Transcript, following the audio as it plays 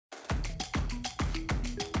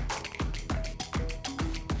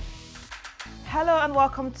Hello and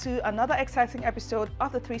welcome to another exciting episode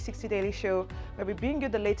of the 360 Daily Show, where we bring you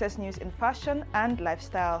the latest news in fashion and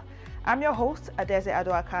lifestyle. I'm your host, Adeze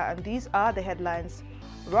Adoaka, and these are the headlines.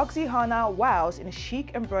 Roxy Hana wows in a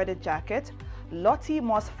chic embroidered jacket, Lottie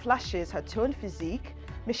Moss flashes her toned physique,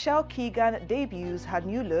 Michelle Keegan debuts her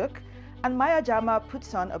new look, and Maya Jama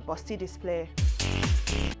puts on a busty display.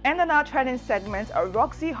 In the now trending segment,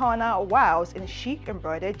 Roxy Hana wows in a chic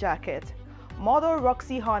embroidered jacket. Model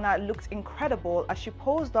Roxy Hana looked incredible as she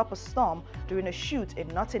posed up a storm during a shoot in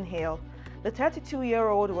Notting Hill. The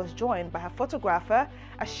 32-year-old was joined by her photographer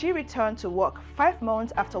as she returned to work 5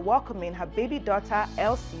 months after welcoming her baby daughter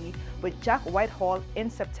Elsie with Jack Whitehall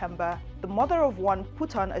in September. The mother of one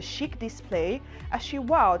put on a chic display as she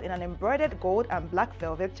wowed in an embroidered gold and black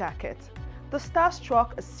velvet jacket. The star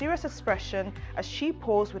struck a serious expression as she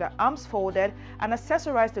posed with her arms folded and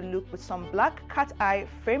accessorized the look with some black cat-eye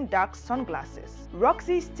framed dark sunglasses.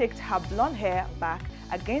 Roxy sticked her blonde hair back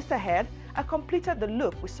against her head and completed the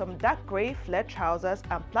look with some dark grey flared trousers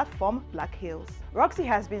and platform black heels. Roxy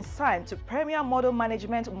has been signed to Premier Model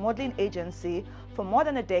Management modeling agency for more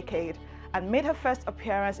than a decade and made her first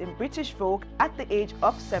appearance in British Vogue at the age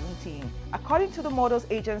of 17. According to the models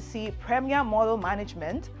agency Premier Model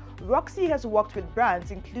Management, Roxy has worked with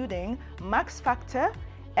brands including Max Factor,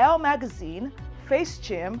 Elle Magazine, Face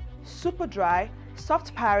Gym, Superdry,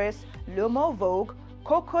 Soft Paris, L'Homme Vogue,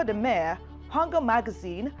 Coco de Mer, Hunger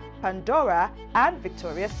Magazine, Pandora, and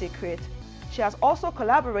Victoria's Secret. She has also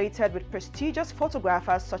collaborated with prestigious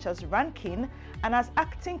photographers such as Rankin and has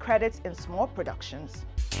acting credits in small productions.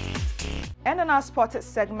 And in our spotted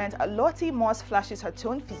segment, Lottie Moss flashes her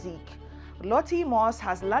toned physique. Lottie Moss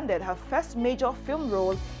has landed her first major film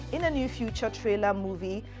role in a new Future trailer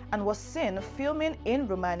movie and was seen filming in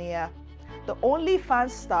Romania. The OnlyFans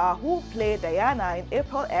star who played Diana in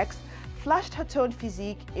April X flashed her toned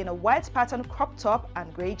physique in a white pattern crop top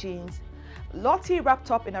and grey jeans. Lottie wrapped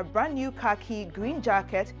up in a brand new khaki green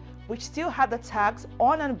jacket which still had the tags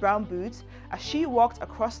on and brown boots as she walked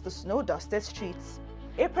across the snow-dusted streets.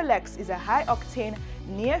 April X is a high-octane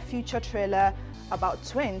near-future trailer about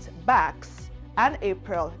twins Bax and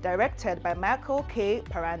April, directed by Michael K.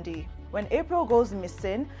 Parandi. When April goes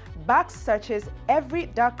missing, Bax searches every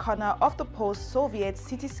dark corner of the post-Soviet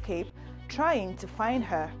cityscape trying to find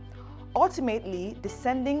her, ultimately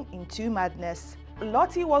descending into madness.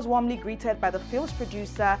 Lottie was warmly greeted by the film's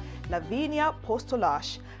producer Lavinia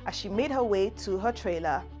Postolash as she made her way to her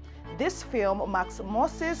trailer. This film marks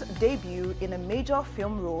Moss's debut in a major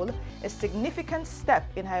film role, a significant step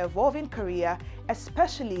in her evolving career,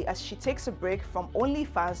 especially as she takes a break from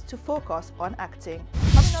OnlyFans to focus on acting.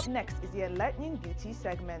 Coming up next is the Enlightening Beauty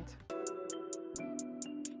segment.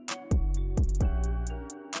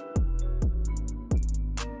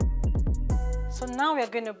 So now we are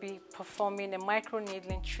going to be performing a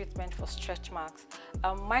microneedling treatment for stretch marks.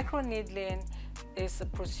 Microneedling is a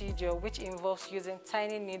procedure which involves using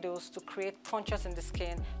tiny needles to create punctures in the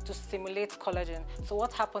skin to stimulate collagen. So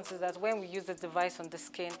what happens is that when we use the device on the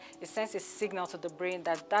skin, it sends a signal to the brain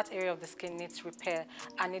that that area of the skin needs repair,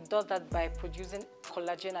 and it does that by producing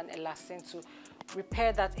collagen and elastin to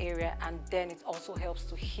repair that area, and then it also helps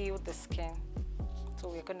to heal the skin. So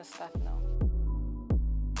we're going to start now.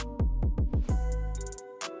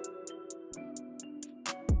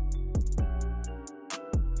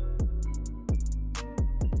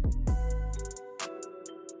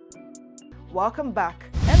 Welcome back.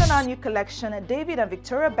 In our new collection, David and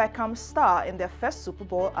Victoria Beckham star in their first Super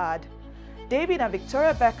Bowl ad. David and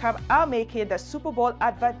Victoria Beckham are making their Super Bowl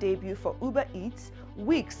advert debut for Uber Eats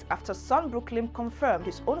weeks after Son Brooklyn confirmed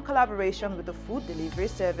his own collaboration with the food delivery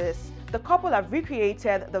service. The couple have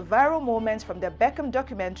recreated the viral moments from their Beckham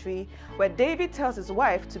documentary where David tells his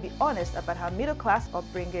wife to be honest about her middle-class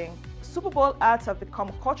upbringing. Super Bowl ads have become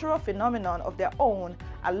a cultural phenomenon of their own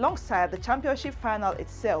alongside the championship final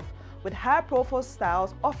itself, with high-profile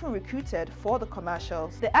stars often recruited for the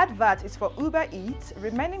commercials. The advert is for Uber Eats,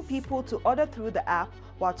 reminding people to order through the app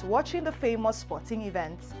whilst watching the famous sporting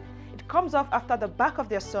events. It comes off after the back of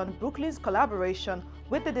their son Brooklyn's collaboration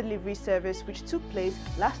with the delivery service which took place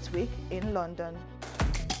last week in London.